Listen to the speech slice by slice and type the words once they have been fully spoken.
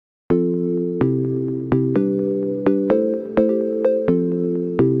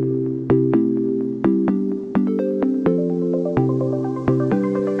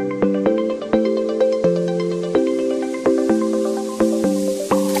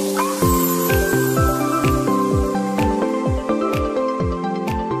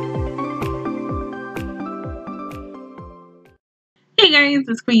guys,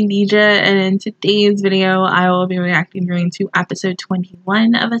 it's Queendija, and in today's video, I will be reacting to episode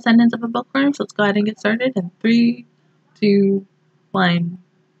 21 of Ascendance of a Bookworm. So let's go ahead and get started in 3, 2, 1,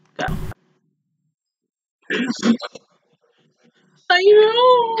 go. I know,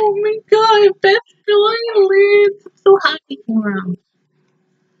 oh my god, best violins. I'm so happy for him.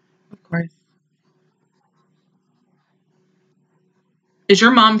 Of course. Is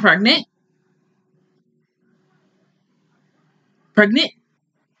your mom pregnant? Pregnant?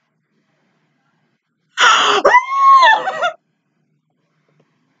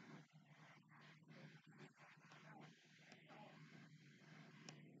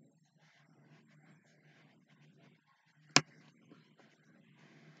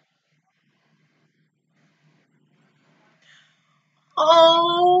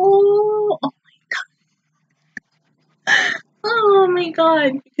 Oh, oh my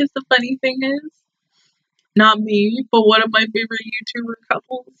god. Because the funny thing is, not me, but one of my favorite YouTuber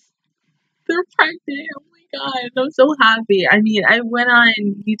couples, they're pregnant. Oh my god, I'm so happy. I mean, I went on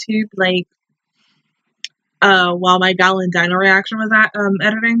YouTube like while my Gal and Dino reaction was at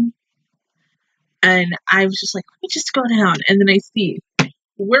editing, and I was just like, let me just go down, and then I see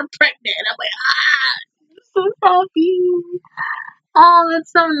we're pregnant. I'm like, I'm so happy. Oh,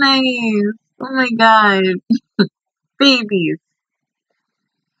 that's so nice. Oh my god, babies.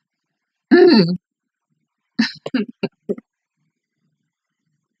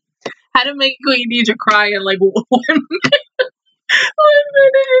 How to make Queendija cry in like 1 minute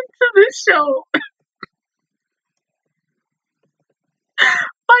into the show.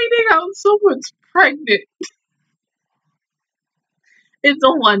 Finding out someone's pregnant. It's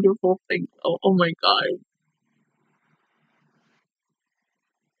a wonderful thing. Oh my god.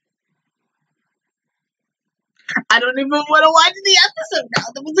 I don't even want to watch the episode now.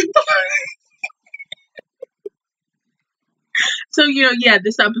 That was like so, you know, yeah,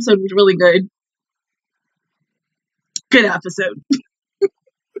 this episode was really good. Good episode.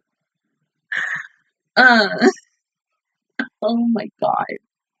 Oh my god.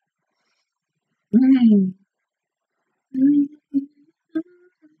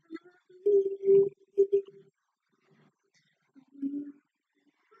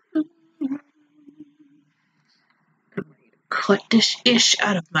 Cut this ish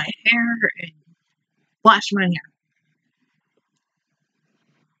out of my hair and wash my hair.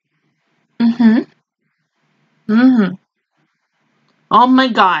 Oh my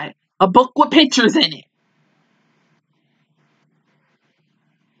god. A book with pictures in it.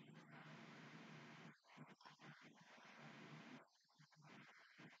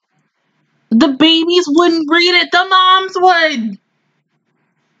 The babies wouldn't read it. The moms would.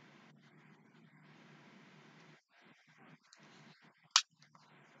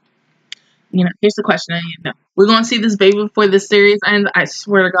 You know, here's the question I need to know. We're going to see this baby before this series ends. I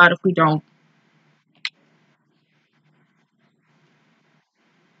swear to God, if we don't.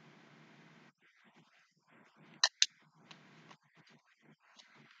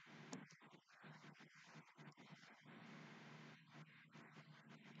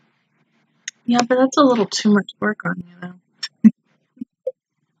 Yeah, but that's a little too much work on you, though.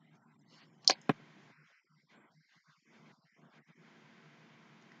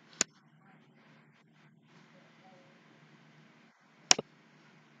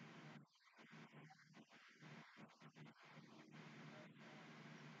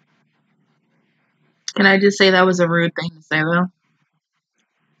 Can I just say that was a rude thing to say, though?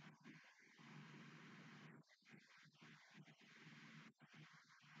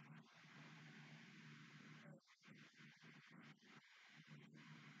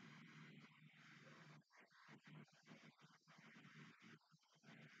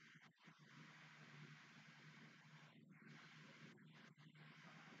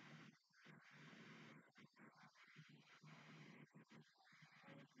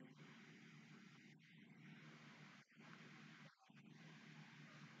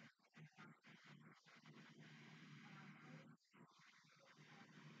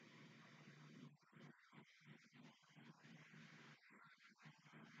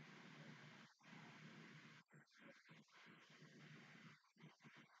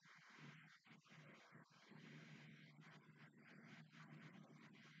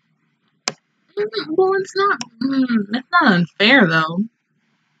 Well, it's not unfair, though.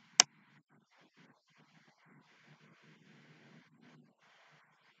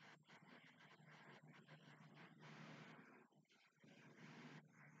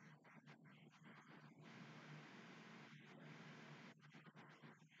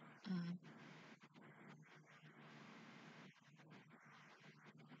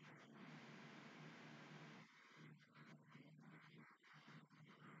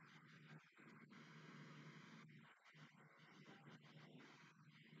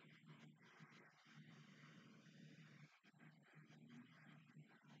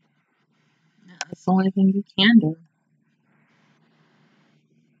 That's the only thing you can do.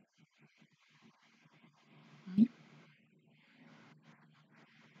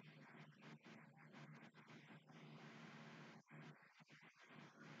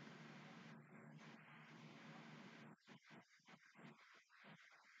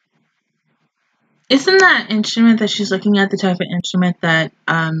 Isn't that instrument that she's looking at the type of instrument that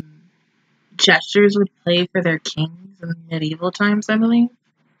jesters would play for their kings in medieval times, I believe?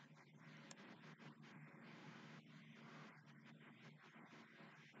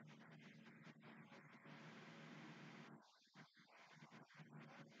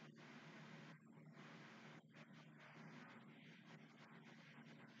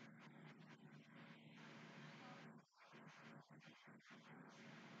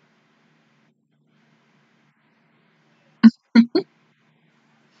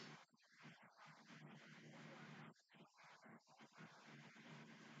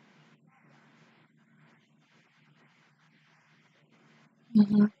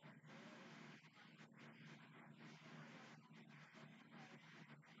 Mm-hmm.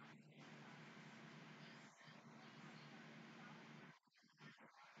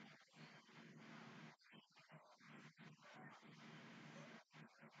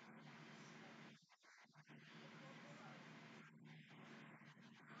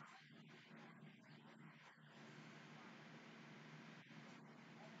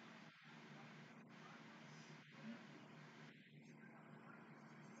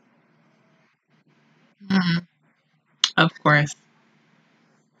 Mm-hmm. Of course.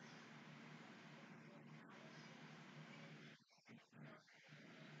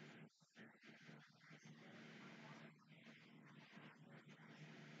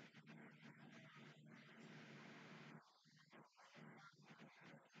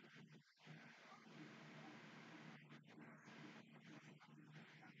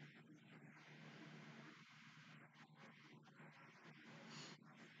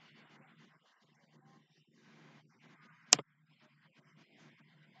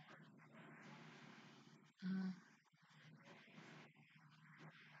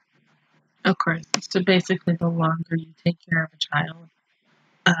 Of course. So basically, the longer you take care of a child,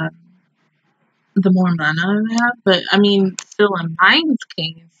 um, the more mana they have. But I mean, still in mine's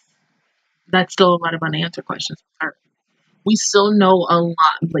case, that's still a lot of unanswered questions with her. We still know a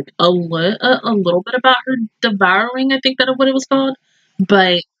lot, like a little bit about her devouring. I think that what it was called,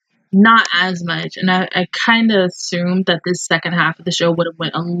 but not as much. And I kind of assumed that this second half of the show would have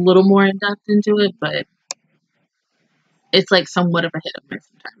went a little more in depth into it, but it's like somewhat of a hit or miss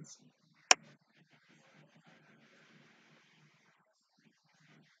sometimes.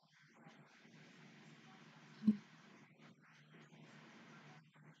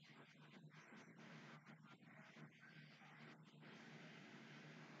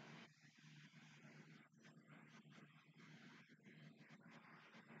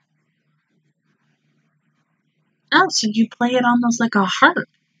 Oh, so you play it almost like a harp.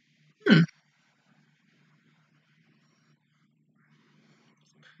 Hmm,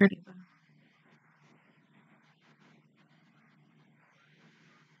 pretty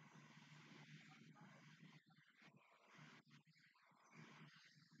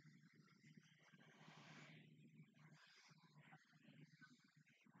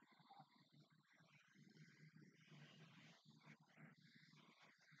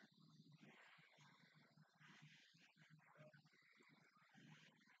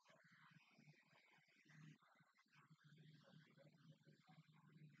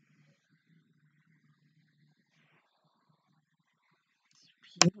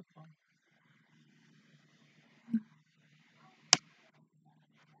beautiful.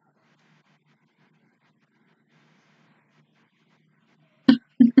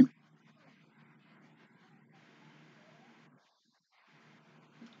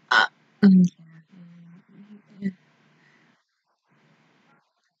 Uh, mm,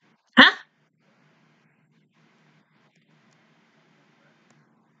 huh?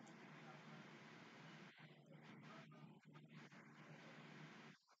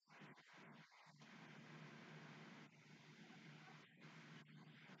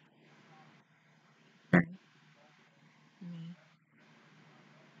 Sorry. Me.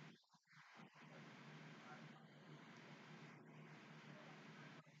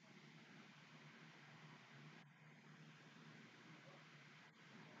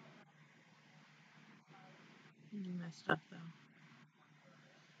 You messed up though.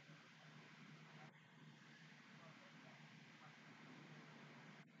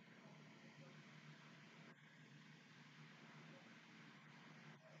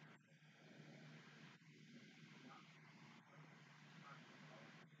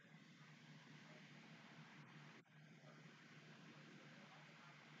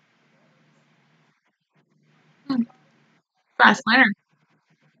 Fast learner.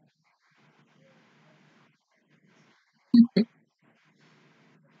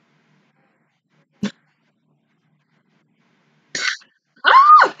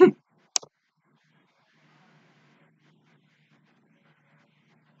 Ah!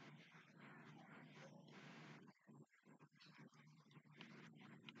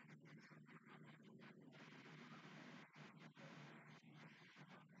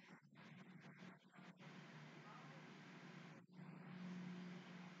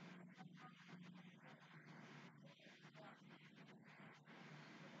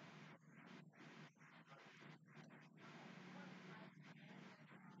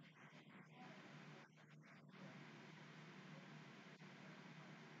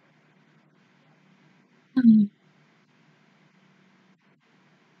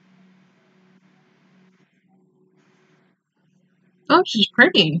 Oh, she's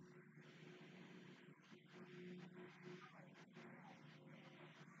pretty.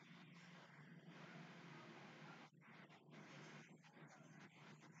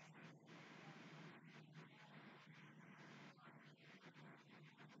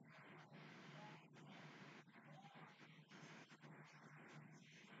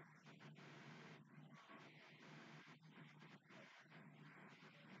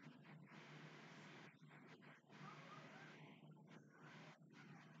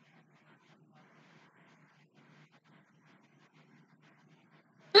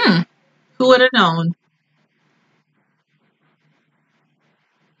 Who would have known?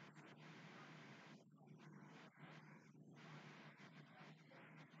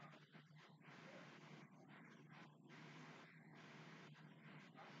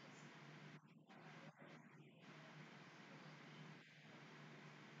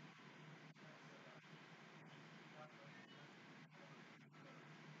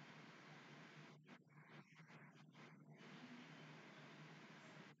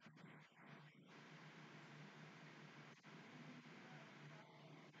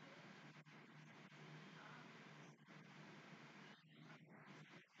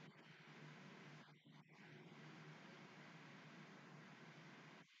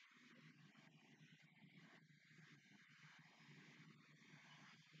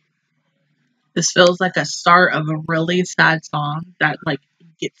 This feels like a start of a really sad song that like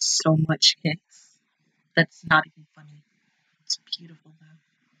gets so much hits. That's not even funny. It's beautiful though.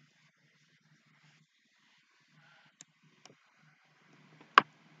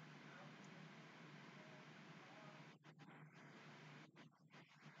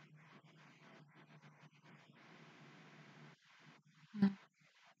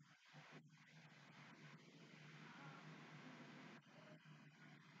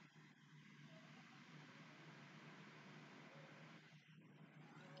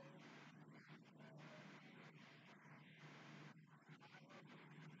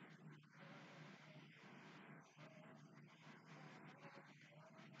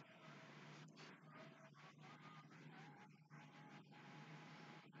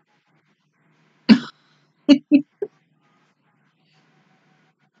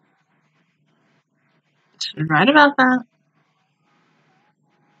 She's right about that.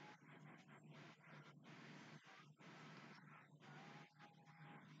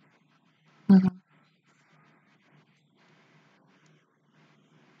 Mhm.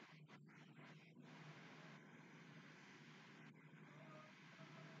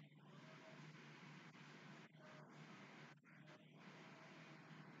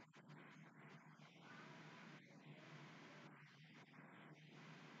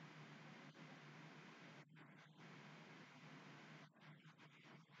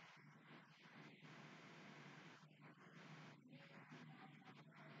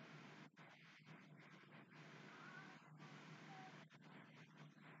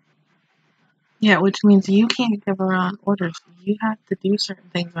 Yeah, which means you can't give around orders. You have to do certain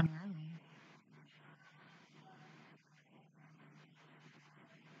things on your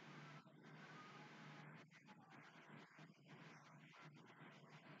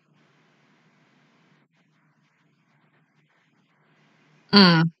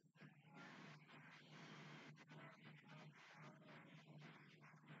own.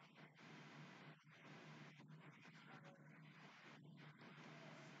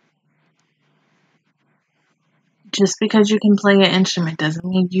 Just because you can play an instrument doesn't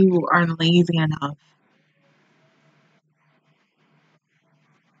mean you are lazy enough.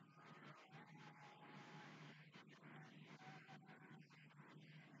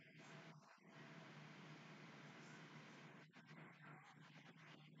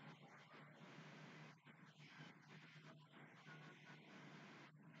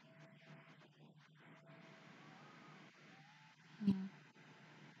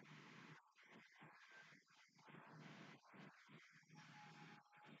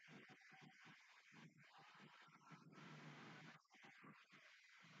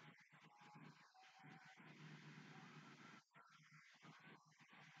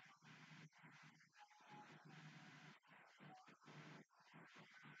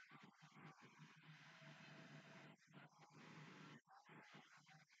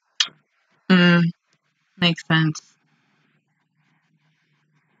 Makes sense.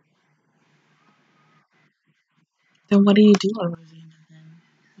 Then what do you do with Rosina then?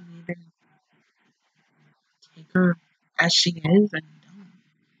 You either take her as she is, or you don't.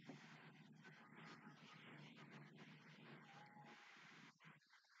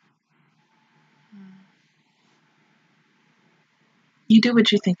 You do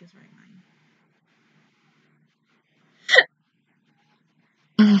what you think is right,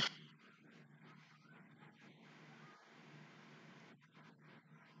 mind.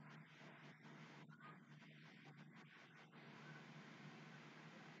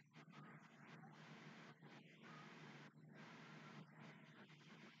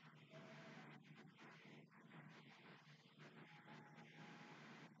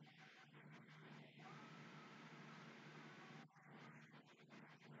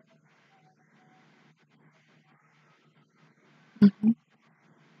 Mhm.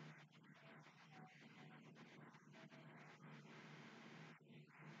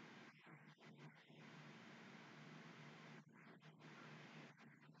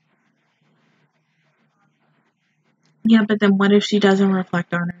 Yeah, but then what if she doesn't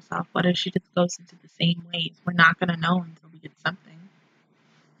reflect on herself? What if she just goes into the same ways? We're not gonna know until we get something.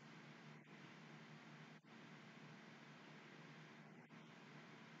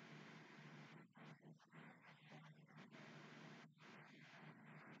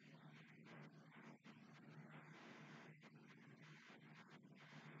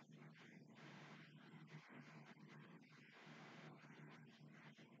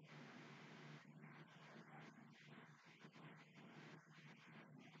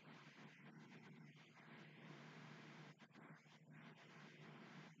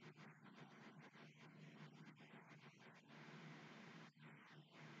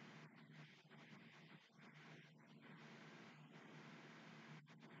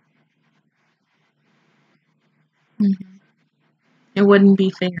 Hmm. It wouldn't be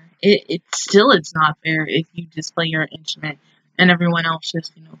fair. It's not fair if you just play your instrument and everyone else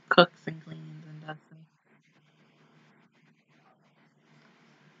just cooks and cleans and does things.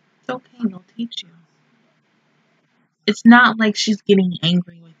 It's okay. They'll teach you. It's not like she's getting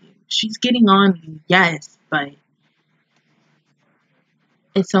angry with you. She's getting on you, yes, but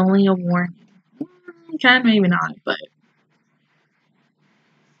it's only a warning. Can maybe not, but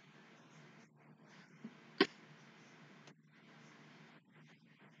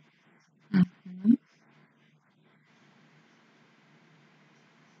mhm.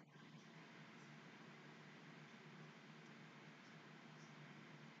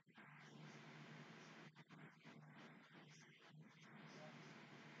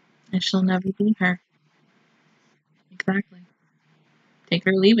 And she'll never be her. Exactly. Take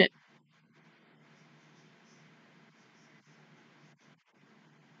her or leave it.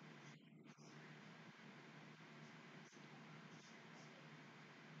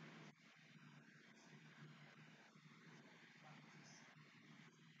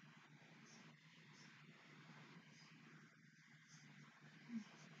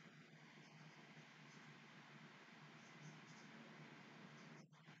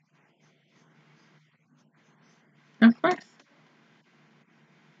 Of course.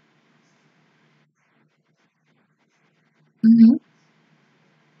 Hmm.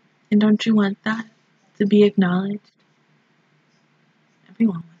 And don't you want that to be acknowledged?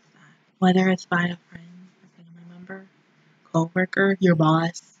 Everyone wants that. Whether it's by a friend, a family member, coworker, your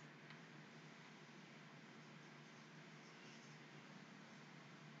boss.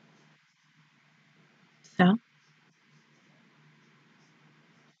 So,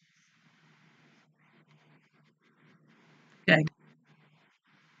 good.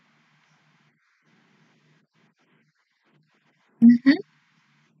 Hmm.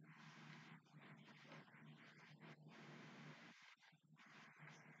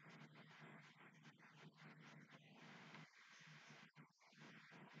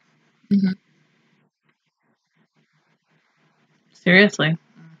 Hmm. Seriously.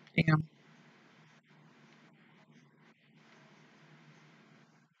 Damn.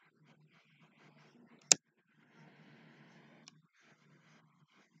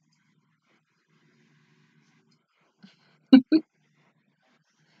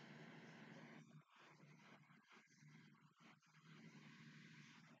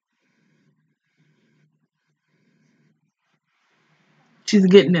 She's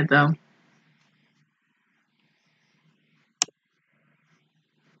getting it though.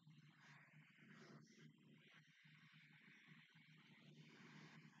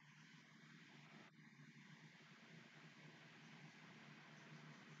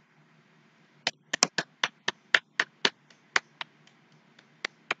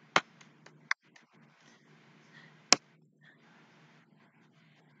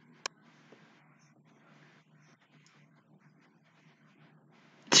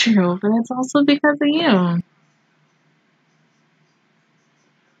 true, but it's also because of you.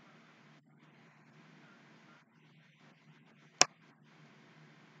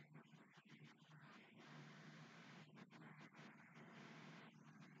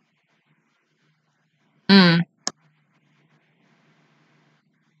 Mm.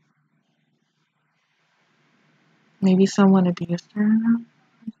 Maybe someone abused her.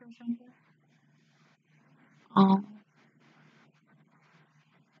 Oh.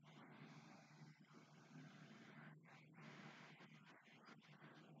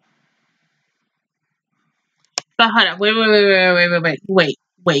 But hold on,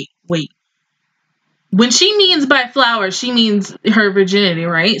 wait. When she means by flowers, she means her virginity,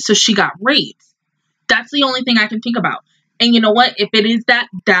 right? So she got raped. That's the only thing I can think about. And you know what? If it is that,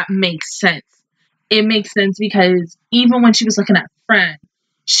 that makes sense. It makes sense because even when she was looking at Friend,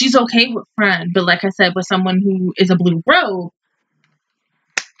 she's okay with Friend. But like I said, with someone who is a blue robe,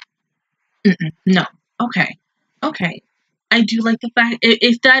 no. Okay. Okay. I do like the fact,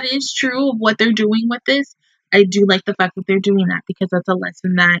 if that is true of what they're doing with this, I do like the fact that they're doing that because that's a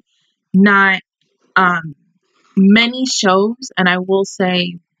lesson that not many shows, and I will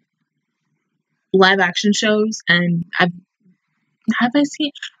say live action shows, and I've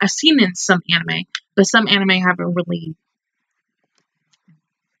seen in some anime, but some anime haven't really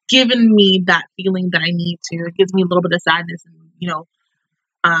given me that feeling that I need to. It gives me a little bit of sadness and,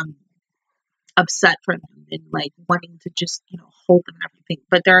 um, upset for them and like wanting to just, hold them and everything.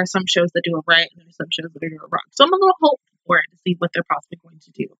 But there are some shows that do it right and there are some shows that do it wrong. So I'm a little hopeful for it to see what they're possibly going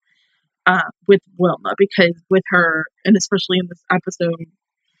to do with Wilma, because with her, and especially in this episode,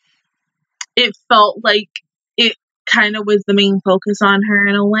 it felt like it kind of was the main focus on her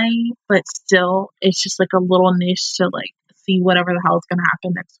in a way, but still, it's just like a little niche to like see whatever the hell is going to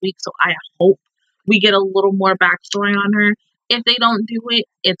happen next week. So I hope we get a little more backstory on her. If they don't do it,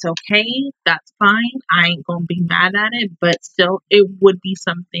 it's okay. That's fine. I ain't going to be mad at it, but still, it would be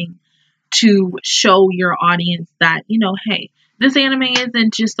something to show your audience that, hey, this anime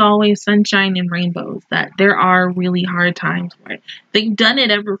isn't just always sunshine and rainbows, that there are really hard times for it. They've done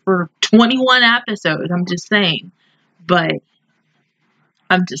it ever for 21 episodes, I'm just saying. But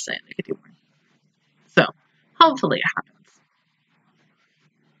I'm just saying they could do more. So, hopefully it happens.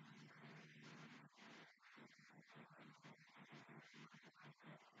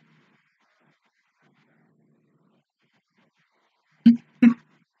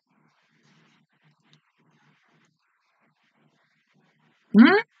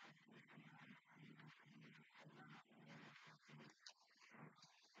 Mhm.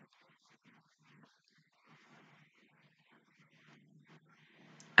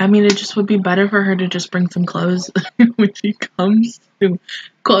 I mean, it just would be better for her to just bring some clothes when she comes to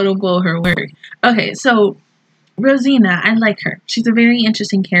quote unquote her work. Okay, so Rosina, I like her. She's a very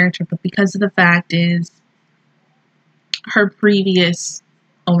interesting character, but because of the fact is her previous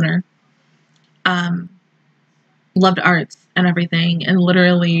owner um, loved arts and everything and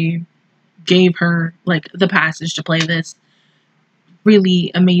literally gave her like the passage to play this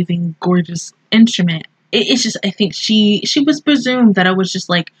really amazing, gorgeous instrument. It's just, I think she was presumed that I was just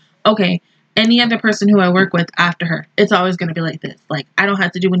like, okay, any other person who I work with after her, it's always going to be like this. Like, I don't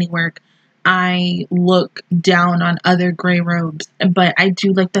have to do any work. I look down on other gray robes, but I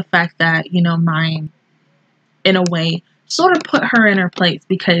do like the fact that, mine, in a way, sort of put her in her place,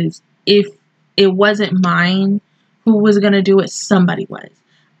 because if it wasn't mine who was going to do it, somebody was.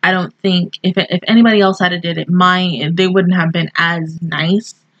 I don't think if anybody else had did it, mine, they wouldn't have been as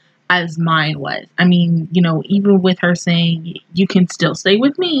nice as mine was. I mean, even with her saying, you can still stay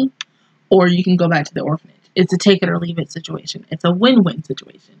with me or you can go back to the orphanage. It's a take it or leave it situation. It's a win-win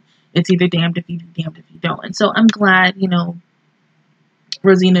situation. It's either damned if you do, damned if you don't. And so I'm glad,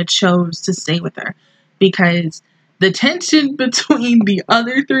 Rosina chose to stay with her, because the tension between the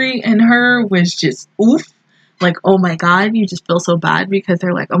other three and her was just oof. Like, oh my God, you just feel so bad because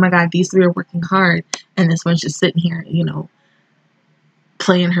they're like, oh my God, these three are working hard and this one's just sitting here,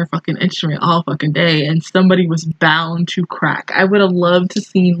 playing her fucking instrument all fucking day, and somebody was bound to crack. I would have loved to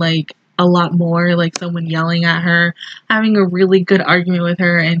see like a lot more, like someone yelling at her, having a really good argument with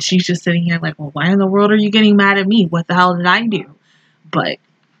her, and she's just sitting here like, well, why in the world are you getting mad at me? What the hell did I do? But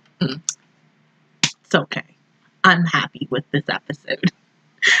it's okay. I'm happy with this episode,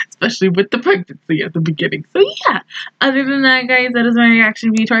 especially with the pregnancy at the beginning. So yeah, other than that, guys, that is my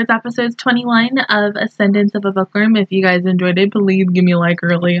reaction view towards episode 21 of Ascendance of a Bookworm. If you guys enjoyed it, please give me a like. It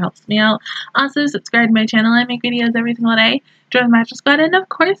really helps me out. Also, subscribe to my channel. I make videos every single day. Join the Magic Squad, and of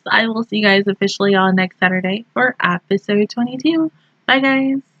course, I will see you guys officially on next Saturday for episode 22. Bye,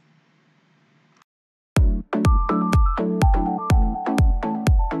 guys.